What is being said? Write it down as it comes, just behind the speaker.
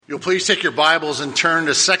You'll please take your Bibles and turn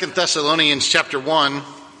to 2 Thessalonians chapter 1.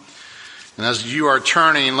 And as you are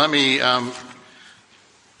turning, let me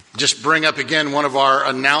just bring up again one of our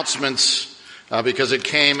announcements because it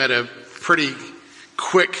came at a pretty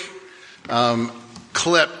quick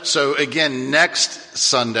clip. So again, next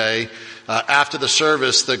Sunday, after the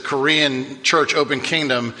service, the Korean Church Open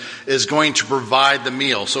Kingdom is going to provide the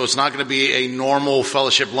meal. So it's not going to be a normal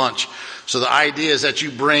fellowship lunch. So the idea is that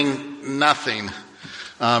you bring nothing.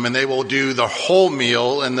 And they will do the whole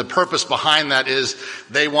meal, and the purpose behind that is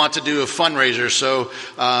they want to do a fundraiser. So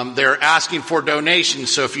they're asking for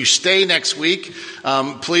donations. So if you stay next week,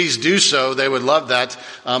 please do so. They would love that.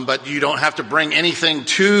 But you don't have to bring anything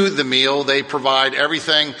to the meal. They provide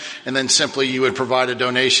everything, and then simply you would provide a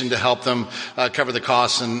donation to help them cover the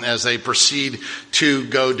costs and as they proceed to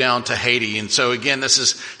go down to Haiti. And so again, this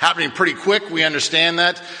is happening pretty quick. We understand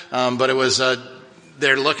that, but it was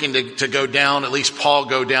they're looking to go down, at least Paul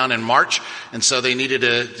go down in March. And so they needed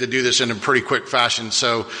to do this in a pretty quick fashion.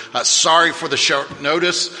 So sorry for the short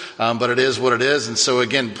notice, but it is what it is. And so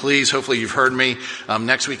again, please, hopefully you've heard me.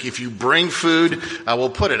 Next week, if you bring food, we'll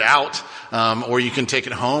put it out, or you can take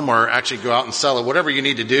it home or actually go out and sell it, whatever you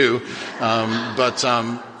need to do. But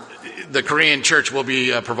the Korean church will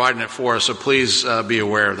be providing it for us. So please be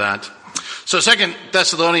aware of that. So 2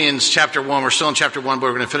 Thessalonians chapter 1, we're still in chapter 1, but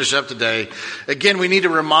we're going to finish it up today. Again, we need to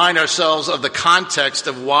remind ourselves of the context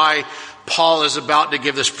of why Paul is about to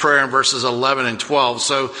give this prayer in verses 11 and 12.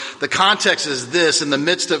 So the context is this: in the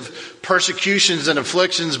midst of persecutions and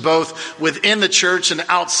afflictions, both within the church and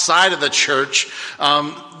outside of the church,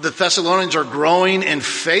 the Thessalonians are growing in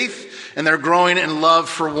faith and they're growing in love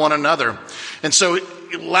for one another. And so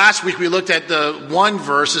last week we looked at the one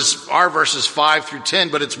verse, our verses 5 through 10,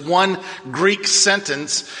 but it's one Greek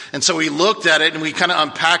sentence. And so we looked at it and we kind of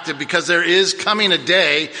unpacked it because there is coming a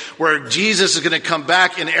day where Jesus is going to come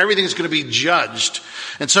back and everything's going to be judged.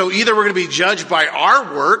 And so either we're going to be judged by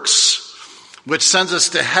our works, which sends us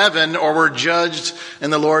to heaven, or we're judged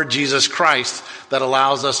in the Lord Jesus Christ that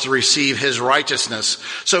allows us to receive his righteousness.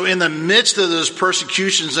 So in the midst of those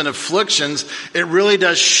persecutions and afflictions, it really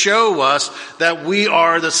does show us that we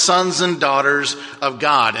are the sons and daughters of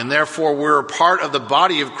God, and therefore we're a part of the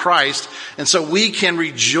body of Christ. And so we can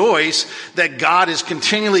rejoice that God is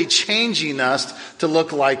continually changing us to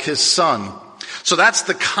look like his son. So that's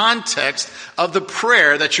the context of the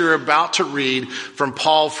prayer that you're about to read from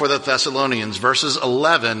Paul for the Thessalonians, verses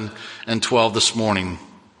 11 and 12 this morning.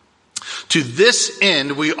 To this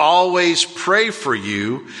end, we always pray for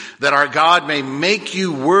you that our God may make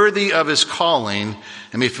you worthy of his calling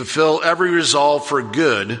and may fulfill every resolve for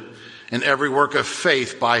good and every work of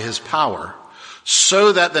faith by his power,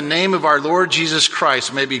 so that the name of our Lord Jesus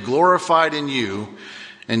Christ may be glorified in you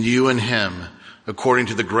and you in him, according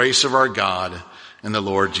to the grace of our God and the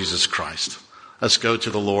Lord Jesus Christ. Let's go to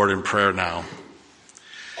the Lord in prayer now.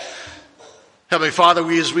 Heavenly Father,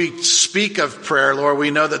 as we speak of prayer, Lord, we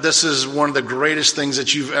know that this is one of the greatest things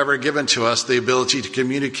that you've ever given to us, the ability to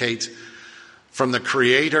communicate from the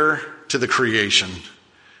Creator to the creation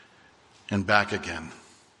and back again.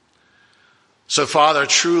 So, Father,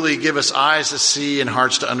 truly give us eyes to see and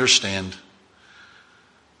hearts to understand.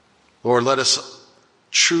 Lord, let us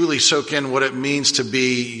truly soak in what it means to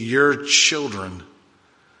be your children,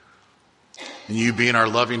 and you being our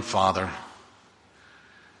loving Father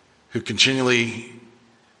who continually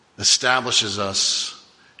establishes us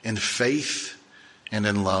in faith and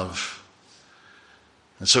in love.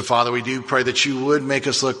 And so, Father, we do pray that you would make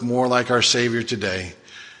us look more like our Savior today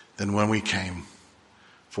than when we came.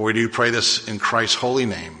 For we do pray this in Christ's holy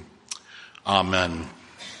name. Amen.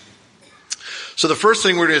 So the first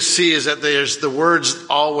thing we're going to see is that there's the words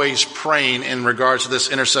always praying in regards to this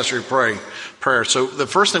intercessory prayer. So the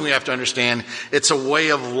first thing we have to understand, it's a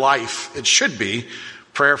way of life. It should be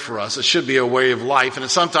prayer for us. It should be a way of life.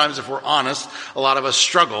 And sometimes, if we're honest, a lot of us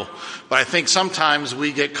struggle. But I think sometimes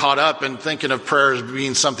we get caught up in thinking of prayer as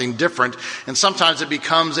being something different. And sometimes it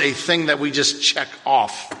becomes a thing that we just check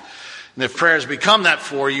off. And if prayer has become that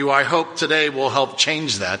for you, I hope today will help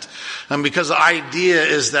change that. Because the idea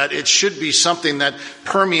is that it should be something that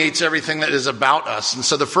permeates everything that is about us. And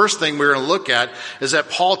so the first thing we're going to look at is that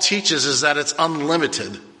Paul teaches is that it's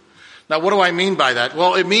unlimited. Now, what do I mean by that?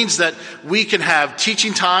 Well, it means that we can have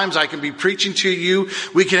teaching times. I can be preaching to you.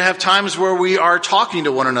 We can have times where we are talking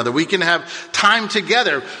to one another. We can have time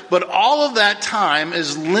together. But all of that time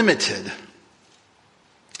is limited.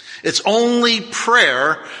 It's only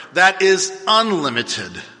prayer that is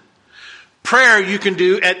unlimited. Prayer you can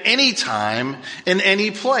do at any time, in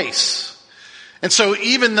any place. And so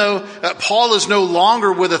even though Paul is no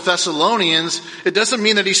longer with the Thessalonians, it doesn't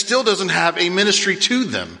mean that he still doesn't have a ministry to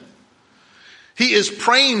them. He is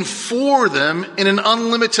praying for them in an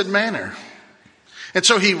unlimited manner. And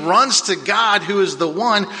so he runs to God, who is the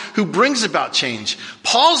one who brings about change.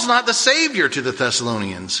 Paul's not the Savior to the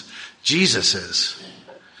Thessalonians. Jesus is.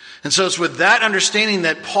 And so it's with that understanding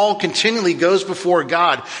that Paul continually goes before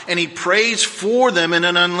God and he prays for them in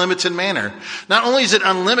an unlimited manner. Not only is it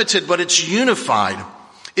unlimited, but it's unified.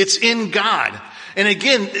 It's in God. And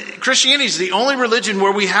again, Christianity is the only religion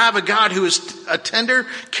where we have a God who is a tender,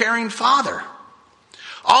 caring Father.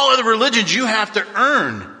 All other religions you have to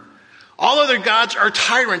earn. All other gods are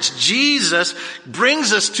tyrants. Jesus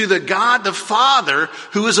brings us to the God, the Father,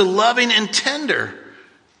 who is a loving and tender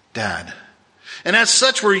Dad. And as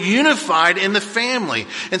such, we're unified in the family.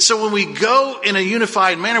 And so when we go in a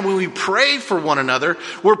unified manner, when we pray for one another,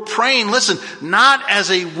 we're praying, listen, not as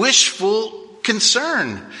a wishful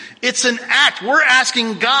concern. It's an act. We're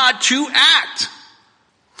asking God to act.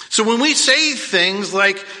 So when we say things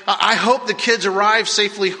like, I hope the kids arrive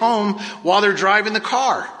safely home while they're driving the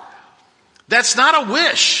car, that's not a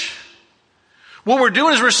wish. What we're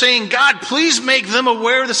doing is we're saying, God, please make them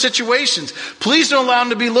aware of the situations. Please don't allow them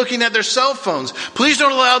to be looking at their cell phones. Please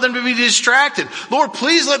don't allow them to be distracted. Lord,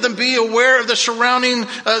 please let them be aware of the surrounding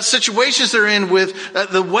situations they're in with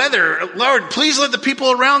the weather. Lord, please let the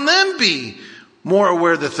people around them be more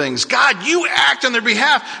aware of the things. God, you act on their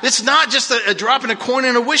behalf. It's not just a drop in a coin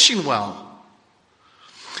in a wishing well.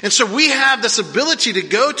 And so we have this ability to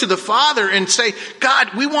go to the Father and say,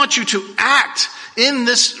 God, we want you to act in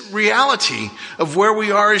this reality of where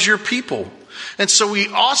we are as your people. And so we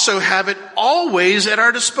also have it always at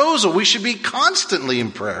our disposal. We should be constantly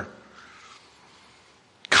in prayer.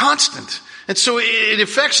 Constant. And so it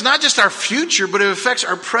affects not just our future, but it affects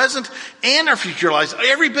our present and our future lives.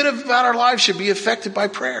 Every bit about our lives should be affected by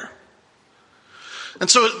prayer. And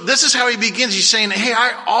so this is how he begins. He's saying, hey,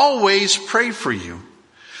 I always pray for you.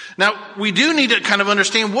 Now, we do need to kind of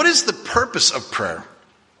understand what is the purpose of prayer.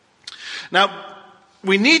 Now,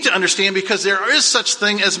 we need to understand because there is such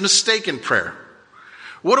thing as mistaken prayer.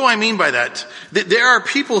 What do I mean by that? There are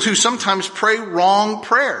people who sometimes pray wrong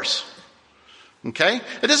prayers. Okay?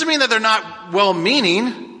 It doesn't mean that they're not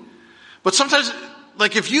well-meaning, but sometimes,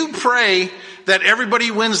 like if you pray that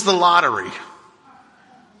everybody wins the lottery,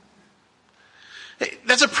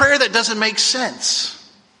 that's a prayer that doesn't make sense.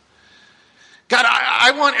 God,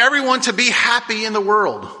 I want everyone to be happy in the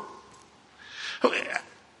world.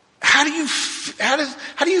 How do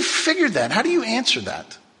you figure that? How do you answer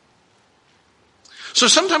that? So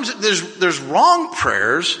sometimes there's wrong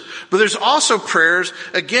prayers, but there's also prayers,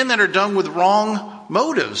 again, that are done with wrong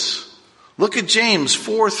motives. Look at James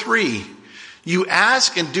 4:3. You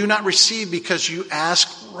ask and do not receive because you ask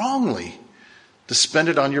wrongly to spend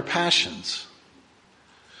it on your passions.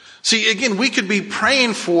 See, again, we could be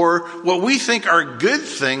praying for what we think are good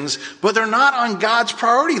things, but they're not on God's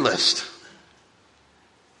priority list.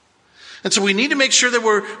 And so we need to make sure that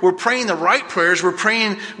we're praying the right prayers, we're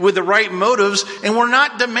praying with the right motives, and we're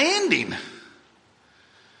not demanding.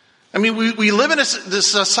 I mean, we live in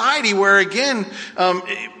this society where, again,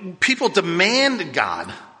 people demand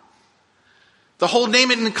God. The whole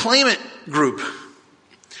name it and claim it group.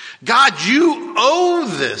 God, you owe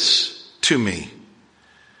this to me.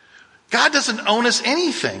 God doesn't own us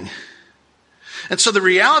anything. And so the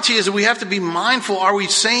reality is that we have to be mindful, are we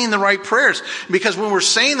saying the right prayers? Because when we're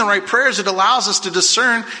saying the right prayers, it allows us to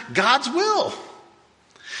discern God's will.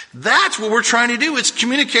 That's what we're trying to do. It's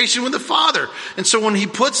communication with the Father. And so when he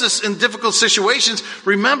puts us in difficult situations,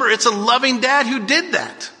 remember, it's a loving dad who did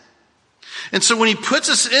that. And so when he puts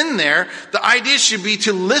us in there, the idea should be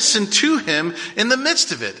to listen to him in the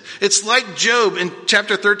midst of it. It's like Job in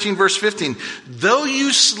chapter 13, verse 15. Though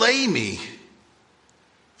you slay me,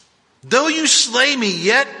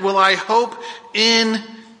 yet will I hope in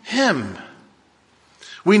him.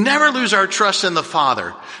 We never lose our trust in the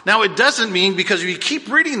Father. Now, it doesn't mean, because if you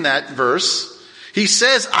keep reading that verse, he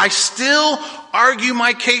says, I still argue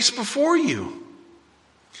my case before you.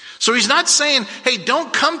 So he's not saying, hey,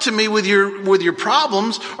 don't come to me with your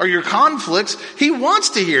problems or your conflicts. He wants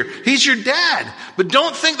to hear. He's your dad. But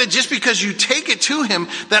don't think that just because you take it to him,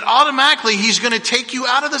 that automatically he's going to take you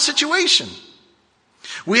out of the situation.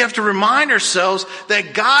 We have to remind ourselves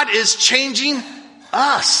that God is changing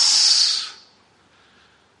us.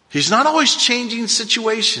 He's not always changing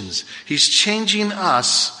situations. He's changing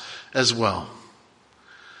us as well.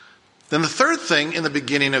 Then the third thing in the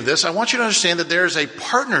beginning of this, I want you to understand that there is a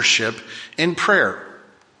partnership in prayer.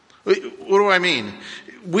 What do I mean?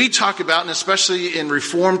 We talk about, and especially in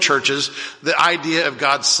Reformed churches, the idea of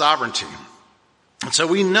God's sovereignty. And so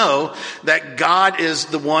we know that God is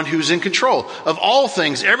the one who's in control of all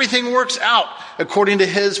things. Everything works out according to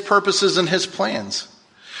his purposes and his plans.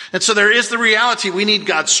 And so there is the reality. We need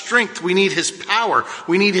God's strength. We need his power.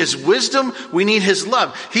 We need his wisdom. We need his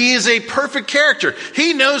love. He is a perfect character.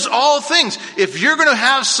 He knows all things. If you're going to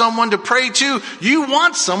have someone to pray to, you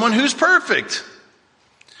want someone who's perfect.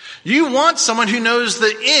 You want someone who knows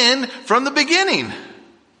the end from the beginning.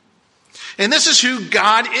 And this is who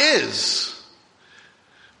God is.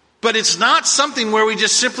 But it's not something where we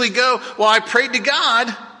just simply go, well, I prayed to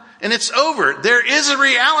God, and it's over. There is a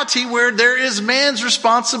reality where there is man's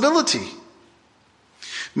responsibility.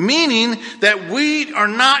 Meaning that we are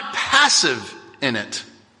not passive in it.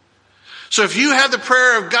 So if you have the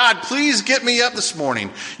prayer of God, please get me up this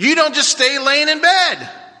morning. You don't just stay laying in bed.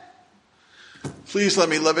 Please let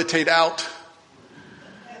me levitate out.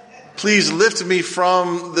 Please lift me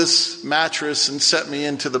from this mattress and set me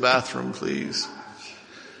into the bathroom, please.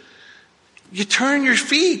 You turn your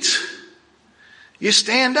feet. You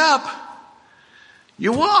stand up.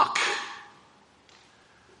 You walk.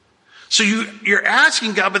 So you're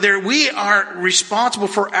asking God, but we are responsible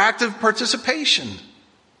for active participation.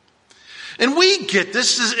 And we get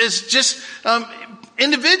this as just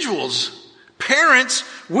individuals. Parents,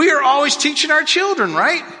 we are always teaching our children,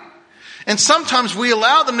 right? And sometimes we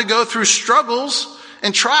allow them to go through struggles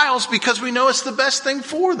and trials because we know it's the best thing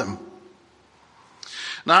for them.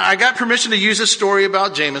 Now, I got permission to use a story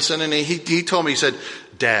about Jameson, and he told me, he said,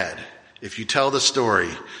 Dad, if you tell the story,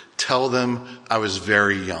 tell them I was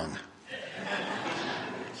very young.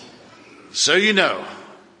 So you know,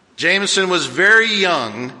 Jameson was very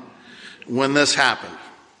young when this happened.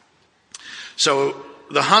 So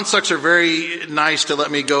the Hunsucks are very nice to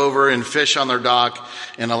let me go over and fish on their dock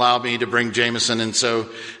and allow me to bring Jameson. And so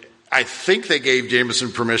I think they gave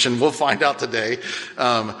Jameson permission. We'll find out today.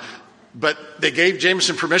 But they gave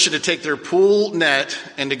Jameson permission to take their pool net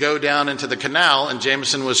and to go down into the canal. And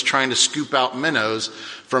Jameson was trying to scoop out minnows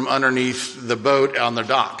from underneath the boat on the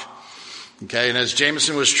dock. Okay, and as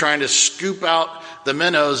Jameson was trying to scoop out the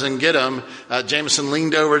minnows and get them, Jameson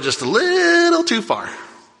leaned over just a little too far.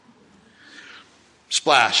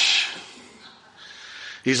 Splash.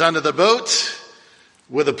 He's under the boat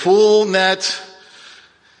with a pool net,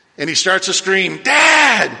 and he starts to scream,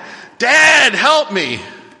 Dad! Dad, help me!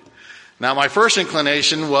 Now my first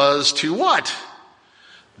inclination was to what?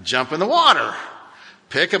 Jump in the water,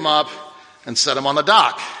 pick him up, and set him on the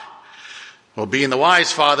dock. Well, being the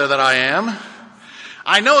wise father that I am,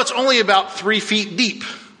 I know it's only about 3 feet deep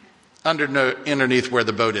underneath where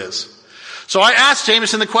the boat is. So I asked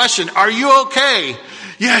Jameson the question, are you okay?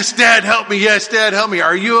 Yes, Dad, help me. Yes, Dad, help me.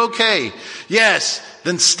 Are you okay? Yes.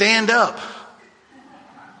 Then stand up.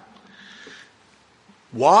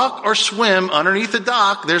 Walk or swim underneath the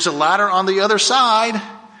dock. There's a ladder on the other side.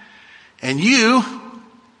 And you,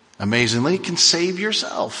 amazingly, can save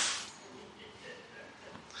yourself.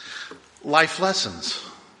 Life lessons.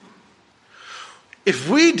 If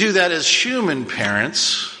we do that as human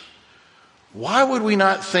parents, why would we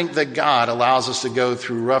not think that God allows us to go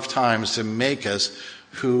through rough times to make us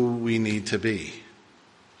who we need to be?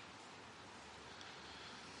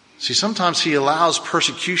 See, sometimes he allows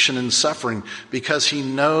persecution and suffering because he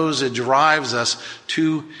knows it drives us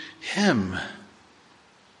to him.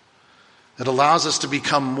 It allows us to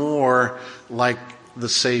become more like the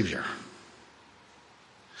Savior.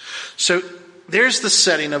 So there's the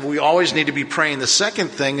setting of we always need to be praying. The second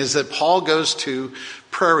thing is that Paul goes to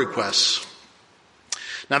prayer requests.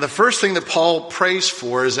 Now, the first thing that Paul prays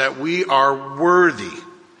for is that we are worthy,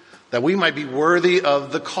 that we might be worthy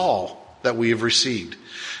of the call that we have received.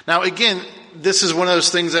 Now, again, this is one of those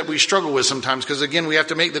things that we struggle with sometimes because, again, we have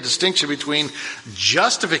to make the distinction between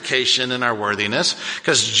justification and our worthiness,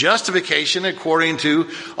 because justification, according to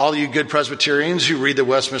all you good Presbyterians who read the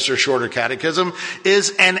Westminster Shorter Catechism,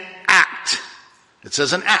 is an act. It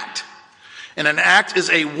says an act. And an act is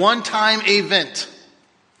a one-time event.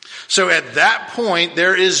 So at that point,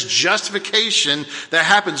 there is justification that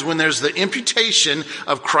happens when there's the imputation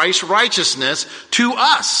of Christ's righteousness to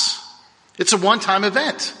us. It's a one-time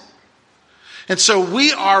event. And so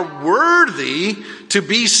we are worthy to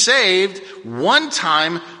be saved one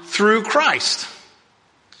time through Christ.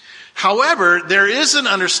 However, there is an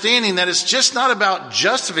understanding that it's just not about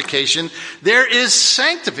justification. There is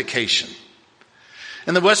sanctification.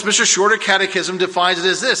 And the Westminster Shorter Catechism defines it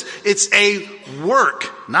as this. It's a work,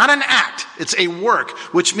 not an act. It's a work,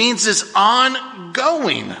 which means it's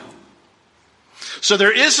ongoing. So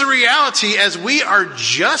there is a reality as we are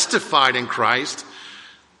justified in Christ,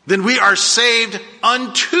 then we are saved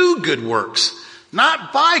unto good works.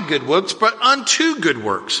 not by good works, but unto good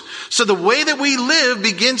works. So the way that we live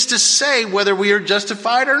begins to say whether we are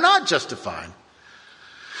justified or not justified.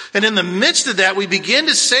 And in the midst of that, we begin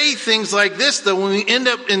to say things like this, that when we end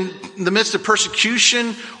up in the midst of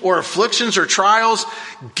persecution or afflictions or trials,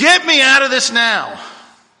 get me out of this now.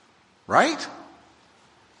 Right?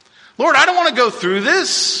 Lord, I don't want to go through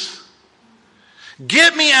this.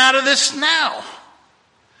 Get me out of this now.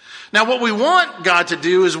 Now, what we want God to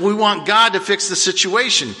do is we want God to fix the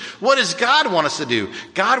situation. What does God want us to do?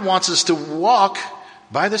 God wants us to walk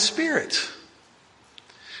by the Spirit.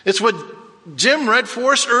 It's what Jim read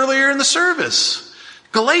for us earlier in the service.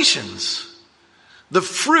 Galatians. The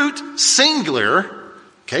fruit, singular.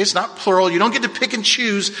 Okay, it's not plural. You don't get to pick and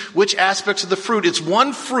choose which aspects of the fruit. It's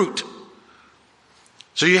one fruit.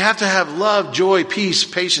 So you have to have love, joy, peace,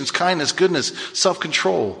 patience, kindness, goodness,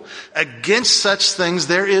 self-control. Against such things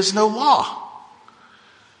there is no law.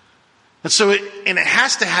 And so it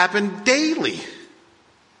has to happen daily.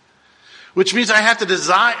 Which means I have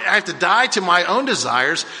to die to my own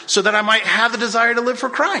desires so that I might have the desire to live for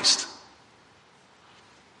Christ.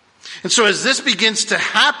 And so as this begins to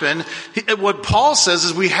happen, what Paul says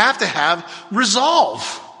is we have to have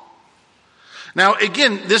resolve. Now,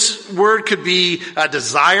 again, this word could be a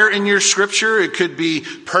desire in your scripture. It could be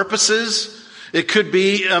purposes. It could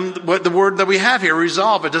be what the word that we have here,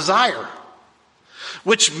 resolve, a desire.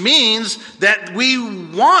 Which means that we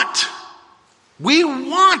want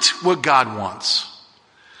what God wants.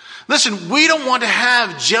 Listen, we don't want to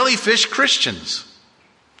have jellyfish Christians.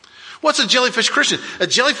 What's a jellyfish Christian? A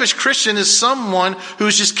jellyfish Christian is someone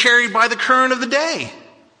who's just carried by the current of the day.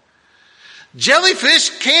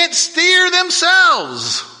 Jellyfish can't steer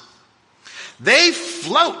themselves. They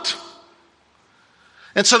float.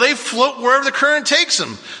 And so they float wherever the current takes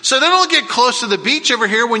them. So they don't get close to the beach over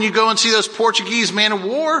here when you go and see those Portuguese man of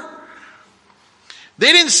war.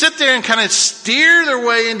 They didn't sit there and kind of steer their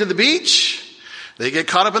way into the beach. They get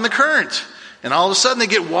caught up in the current. And all of a sudden they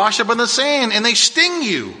get washed up in the sand and they sting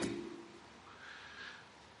you.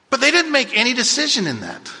 But they didn't make any decision in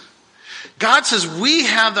that. God says we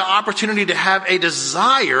have the opportunity to have a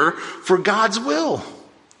desire for God's will.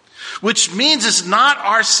 Which means it's not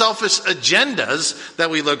our selfish agendas that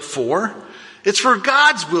we look for. It's for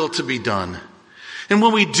God's will to be done. And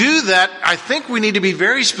when we do that, I think we need to be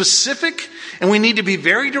very specific and we need to be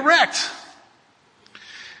very direct.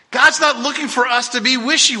 God's not looking for us to be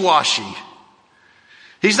wishy-washy.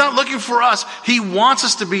 He's not looking for us. He wants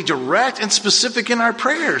us to be direct and specific in our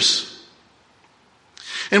prayers.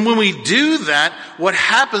 And when we do that, what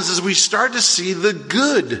happens is we start to see the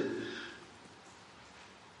good.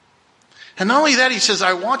 And not only that, he says,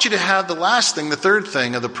 I want you to have the last thing, the third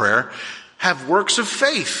thing of the prayer, have works of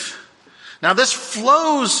faith. Now this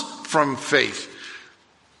flows from faith.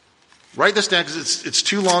 Write this down because it's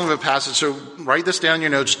too long of a passage, so write this down in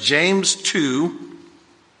your notes. James 2,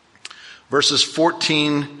 verses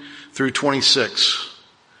 14 through 26.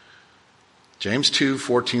 James 2,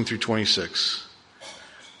 14 through 26.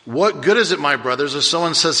 What good is it, my brothers, if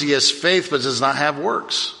someone says he has faith but does not have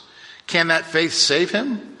works? Can that faith save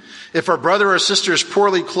him? If our brother or sister is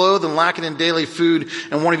poorly clothed and lacking in daily food,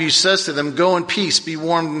 and one of you says to them, go in peace, be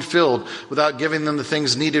warmed and filled, without giving them the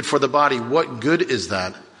things needed for the body, what good is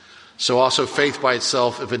that? So also faith by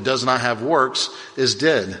itself, if it does not have works, is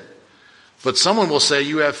dead. But someone will say,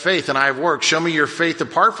 you have faith and I have works. Show me your faith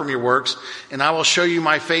apart from your works, and I will show you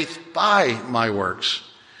my faith by my works.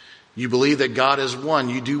 You believe that God is one,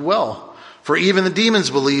 you do well. For even the demons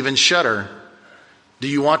believe and shudder. Do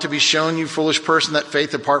you want to be shown, you foolish person, that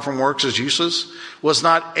faith apart from works is useless? Was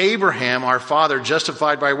not Abraham, our father,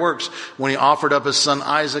 justified by works when he offered up his son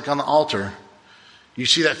Isaac on the altar? You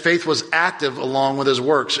see that faith was active along with his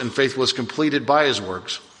works, and faith was completed by his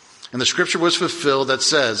works. And the scripture was fulfilled that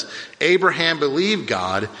says, Abraham believed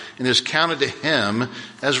God, and it was counted to him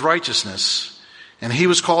as righteousness. And he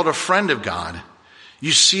was called a friend of God.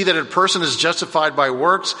 You see that a person is justified by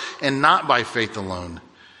works and not by faith alone.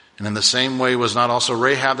 And in the same way was not also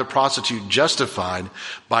Rahab the prostitute justified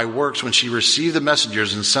by works when she received the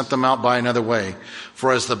messengers and sent them out by another way?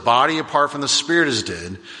 For as the body apart from the spirit is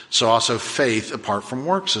dead, so also faith apart from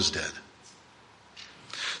works is dead.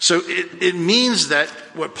 So it means that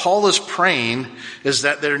what Paul is praying is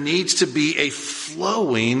that there needs to be a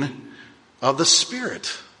flowing of the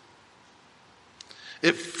Spirit.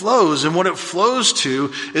 It flows, and what it flows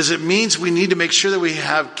to is it means we need to make sure that we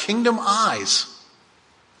have kingdom eyes.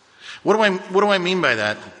 What do I mean by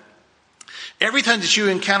that? Every time that you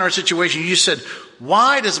encounter a situation, you said,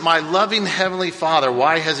 why does my loving Heavenly Father,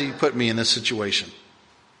 why has He put me in this situation?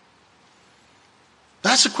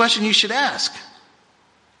 That's a question you should ask.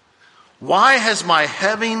 Why has my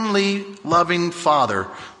heavenly loving Father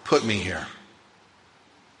put me here?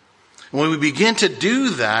 When we begin to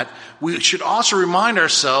do that, we should also remind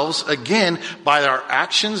ourselves, again, by our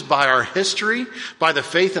actions, by our history, by the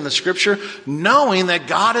faith in the Scripture, knowing that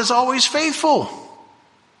God is always faithful.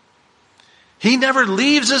 He never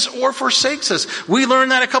leaves us or forsakes us. We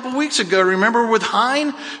learned that a couple weeks ago. Remember with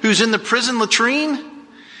Hein, who's in the prison latrine?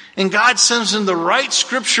 And God sends him the right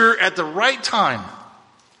Scripture at the right time.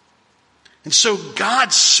 And so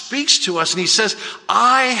God speaks to us and He says,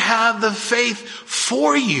 I have the faith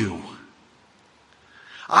for you.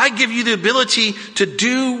 I give you the ability to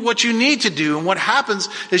do what you need to do. And what happens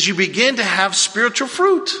is you begin to have spiritual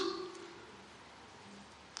fruit.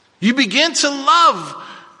 You begin to love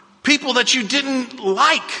people that you didn't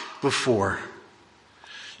like before.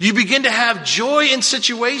 You begin to have joy in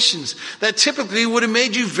situations that typically would have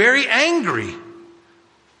made you very angry.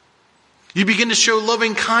 You begin to show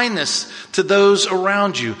loving kindness to those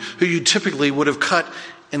around you who you typically would have cut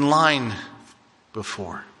in line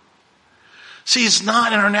before. See, it's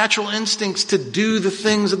not in our natural instincts to do the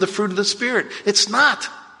things of the fruit of the Spirit. It's not.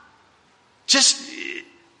 Just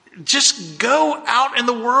go out in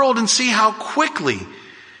the world and see how quickly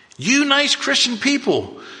you nice Christian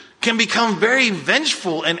people can become very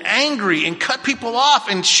vengeful and angry and cut people off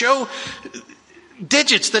and show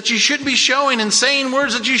digits that you shouldn't be showing and saying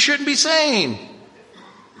words that you shouldn't be saying.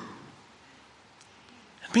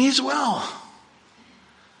 Me as well.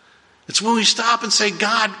 It's when we stop and say,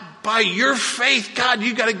 God, by your faith, God,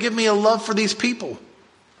 you got to give me a love for these people.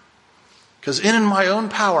 Because in my own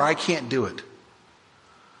power, I can't do it.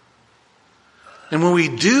 And when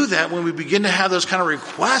we do that, when we begin to have those kind of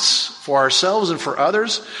requests for ourselves and for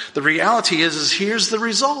others, the reality is here's the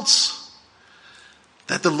results.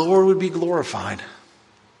 That the Lord would be glorified.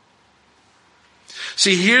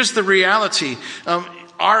 See, here's the reality.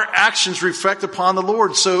 Our actions reflect upon the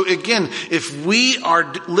Lord. So again, if we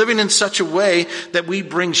are living in such a way that we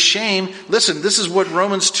bring shame, listen, this is what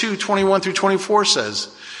Romans 2:21-24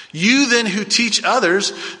 says. You then who teach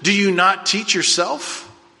others, do you not teach yourself?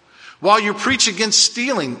 While you preach against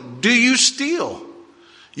stealing, do you steal?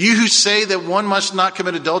 You who say that one must not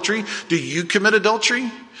commit adultery, do you commit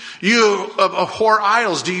adultery? You abhor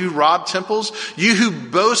idols, do you rob temples? You who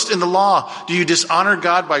boast in the law, do you dishonor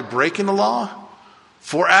God by breaking the law?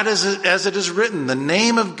 For as it is written, the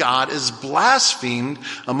name of God is blasphemed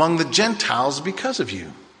among the Gentiles because of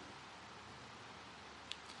you.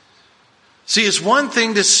 See, it's one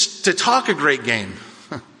thing to talk a great game.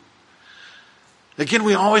 Again,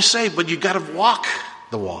 we always say, but you got to walk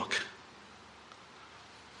the walk.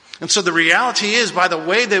 And so the reality is, by the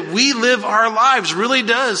way that we live our lives really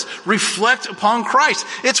does reflect upon Christ.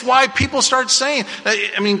 It's why people start saying,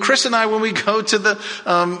 I mean, Chris and I, when we go to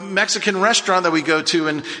the Mexican restaurant that we go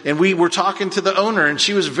to, and we were talking to the owner, and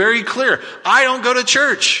she was very clear, I don't go to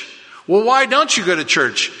church. Well, why don't you go to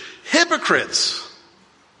church? Hypocrites.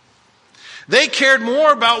 They cared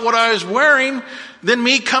more about what I was wearing than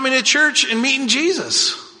me coming to church and meeting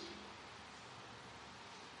Jesus.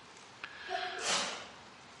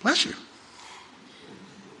 Bless you.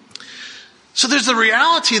 So there's the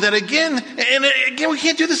reality that again, we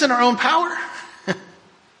can't do this in our own power.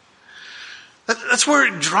 That's where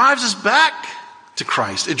it drives us back to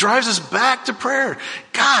Christ. It drives us back to prayer.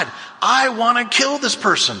 God, I want to kill this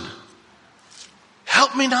person.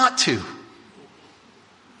 Help me not to.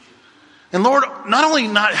 And Lord, not only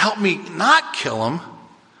not help me not kill them,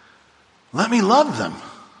 let me love them.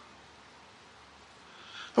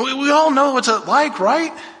 We all know what it's like,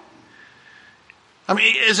 right? I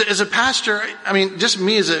mean, as a pastor, I mean, just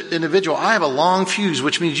me as an individual, I have a long fuse,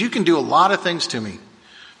 which means you can do a lot of things to me.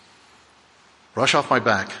 Brush off my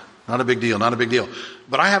back. Not a big deal, not a big deal.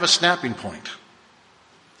 But I have a snapping point.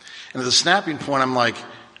 And at the snapping point, I'm like,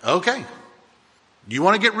 okay, you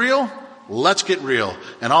want to get real? Let's get real.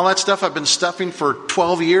 And all that stuff I've been stuffing for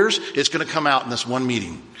 12 years, it's going to come out in this one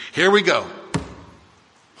meeting. Here we go.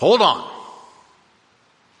 Hold on.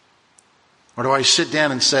 Or do I sit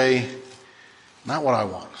down and say, not what I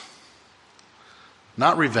want.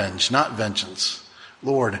 Not revenge, not vengeance.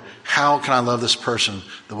 Lord, how can I love this person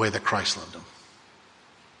the way that Christ loved him?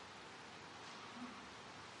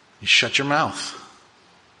 You shut your mouth.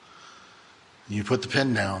 You put the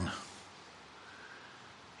pen down.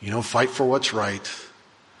 You don't fight for what's right.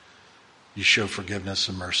 You show forgiveness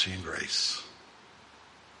and mercy and grace.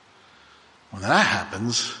 When that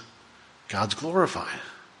happens, God's glorified.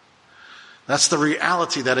 That's the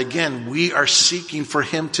reality that, again, we are seeking for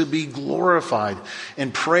him to be glorified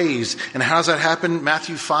and praised. And how does that happen?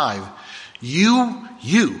 Matthew 5. You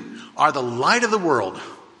are the light of the world.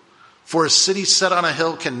 For a city set on a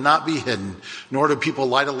hill cannot be hidden, nor do people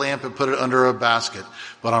light a lamp and put it under a basket,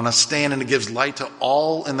 but on a stand, and it gives light to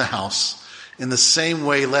all in the house. In the same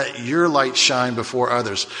way, let your light shine before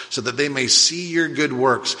others, so that they may see your good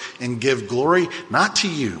works and give glory not to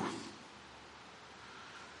you,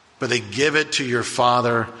 but they give it to your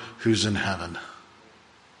Father who's in heaven.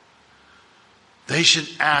 They should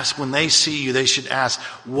ask, when they see you, they should ask,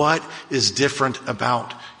 what is different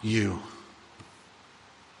about you?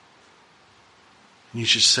 And you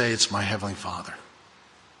should say, it's my Heavenly Father.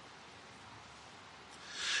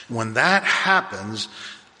 When that happens,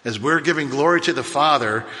 as we're giving glory to the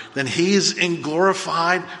Father, then He's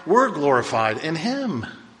glorified, we're glorified in Him.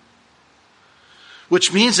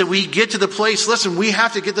 Which means that we get to the place, listen, we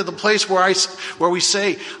have to get to the place where we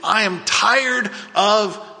say, I am tired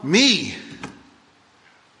of me.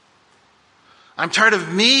 I'm tired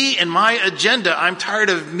of me and my agenda. I'm tired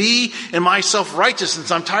of me and my self-righteousness.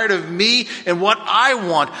 I'm tired of me and what I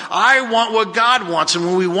want. I want what God wants. And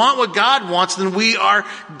when we want what God wants, then we are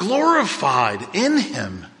glorified in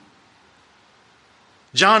Him.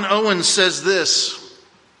 John Owen says this: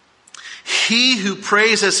 he who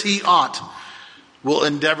prays as he ought will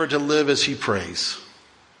endeavor to live as he prays.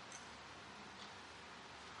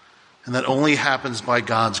 And that only happens by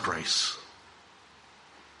God's grace.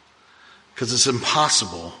 Because it's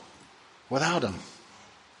impossible without Him.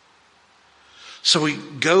 So we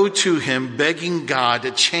go to Him begging God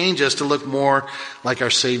to change us to look more like our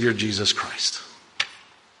Savior Jesus Christ.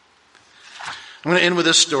 I'm going to end with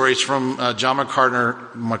this story. It's from John MacArthur.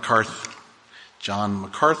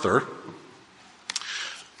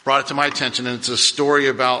 Brought it to my attention, and it's a story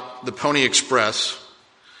about the Pony Express.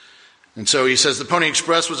 And so he says the Pony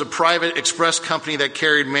Express was a private express company that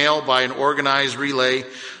carried mail by an organized relay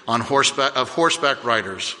of horseback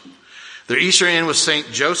riders. Their eastern end was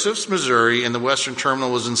St. Joseph's, Missouri, and the western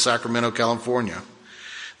terminal was in Sacramento, California.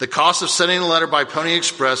 The cost of sending a letter by Pony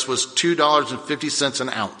Express was $2.50 an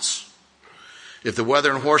ounce. If the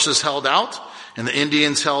weather and horses held out and the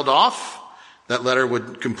Indians held off, that letter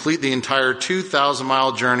would complete the entire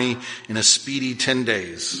 2,000-mile journey in a speedy 10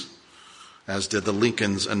 days. As did the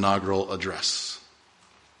Lincoln's inaugural address.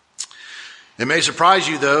 It may surprise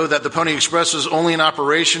you, though, that the Pony Express was only in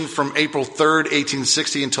operation from April 3rd,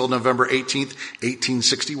 1860 until November 18th,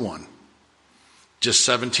 1861. Just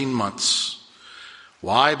 17 months.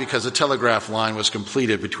 Why? Because a telegraph line was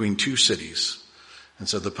completed between two cities, and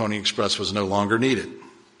so the Pony Express was no longer needed.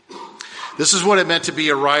 This is what it meant to be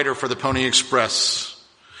a rider for the Pony Express.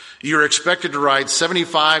 You are expected to ride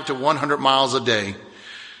 75 to 100 miles a day,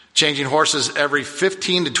 changing horses every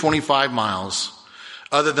 15 to 25 miles.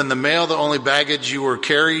 Other than the mail, the only baggage you were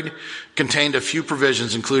carried contained a few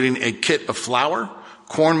provisions, including a kit of flour,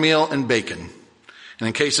 cornmeal, and bacon. And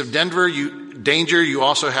in case of danger, you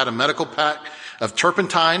also had a medical pack of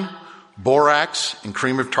turpentine, borax, and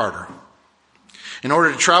cream of tartar. In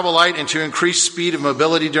order to travel light and to increase speed of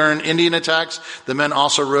mobility during Indian attacks, the men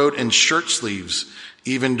also rode in shirt sleeves,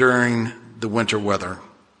 even during the winter weather.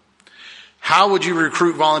 How would you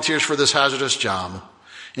recruit volunteers for this hazardous job?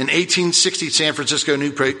 In 1860, San Francisco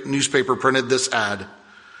newspaper printed this ad: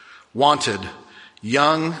 wanted,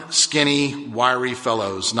 young, skinny, wiry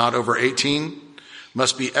fellows, not over 18,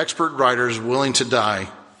 must be expert riders willing to die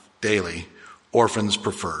daily, orphans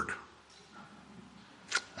preferred.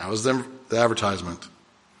 That was the advertisement.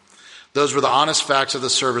 Those were the honest facts of the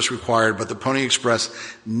service required, but the Pony Express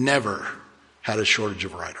never had a shortage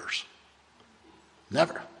of riders.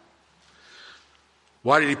 Never.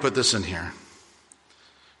 Why did he put this in here?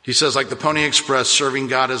 He says, like the Pony Express, serving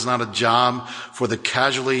God is not a job for the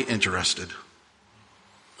casually interested.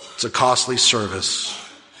 It's a costly service.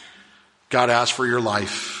 God asked for your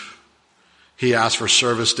life. He asked for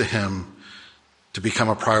service to Him to become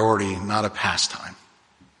a priority, not a pastime.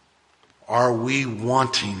 Are we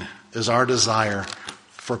wanting, is our desire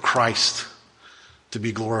for Christ to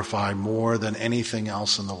be glorified more than anything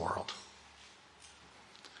else in the world?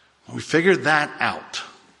 When we figure that out,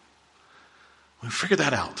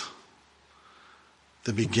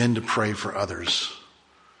 then begin to pray for others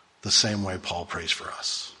the same way Paul prays for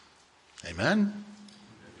us. Amen?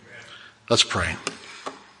 Let's pray.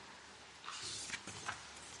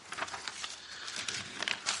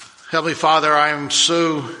 Heavenly Father, I am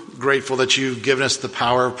so grateful that you've given us the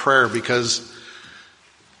power of prayer because,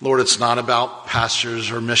 Lord, it's not about pastors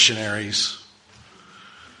or missionaries.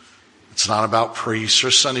 It's not about priests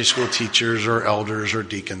or Sunday school teachers or elders or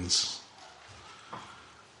deacons.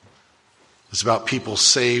 It's about people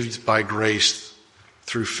saved by grace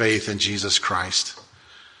through faith in Jesus Christ,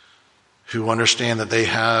 who understand that they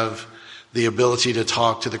have the ability to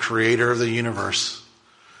talk to the Creator of the universe,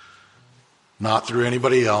 not through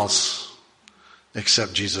anybody else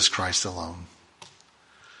except Jesus Christ alone.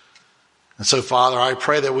 And so, Father, I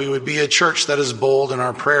pray that we would be a church that is bold in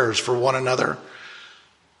our prayers for one another,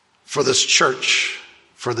 for this church,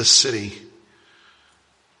 for this city,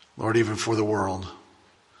 Lord, even for the world,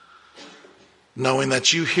 knowing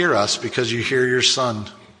that you hear us because you hear your Son.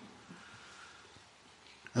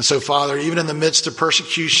 And so, Father, even in the midst of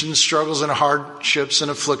persecution, struggles, and hardships and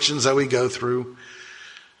afflictions that we go through,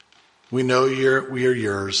 we know we are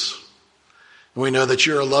yours. And we know that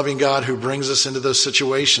you're a loving God who brings us into those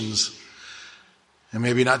situations. And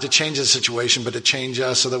maybe not to change the situation, but to change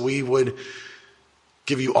us so that we would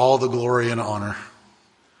give you all the glory and honor.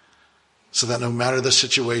 So that no matter the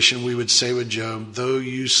situation, we would say with Job, though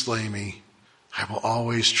you slay me, I will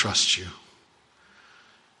always trust you.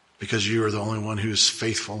 Because you are the only one who is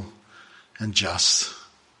faithful and just.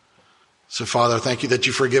 So, Father, thank you that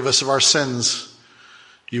you forgive us of our sins.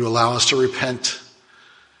 You allow us to repent.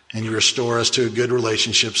 And you restore us to a good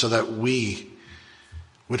relationship so that we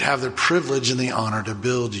would have the privilege and the honor to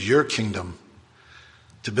build your kingdom,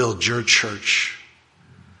 to build your church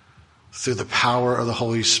through the power of the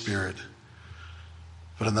Holy Spirit,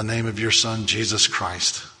 but in the name of your Son, Jesus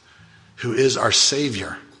Christ, who is our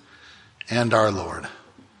Savior and our Lord.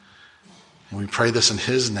 And we pray this in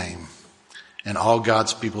his name. And all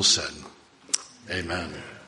God's people said, amen.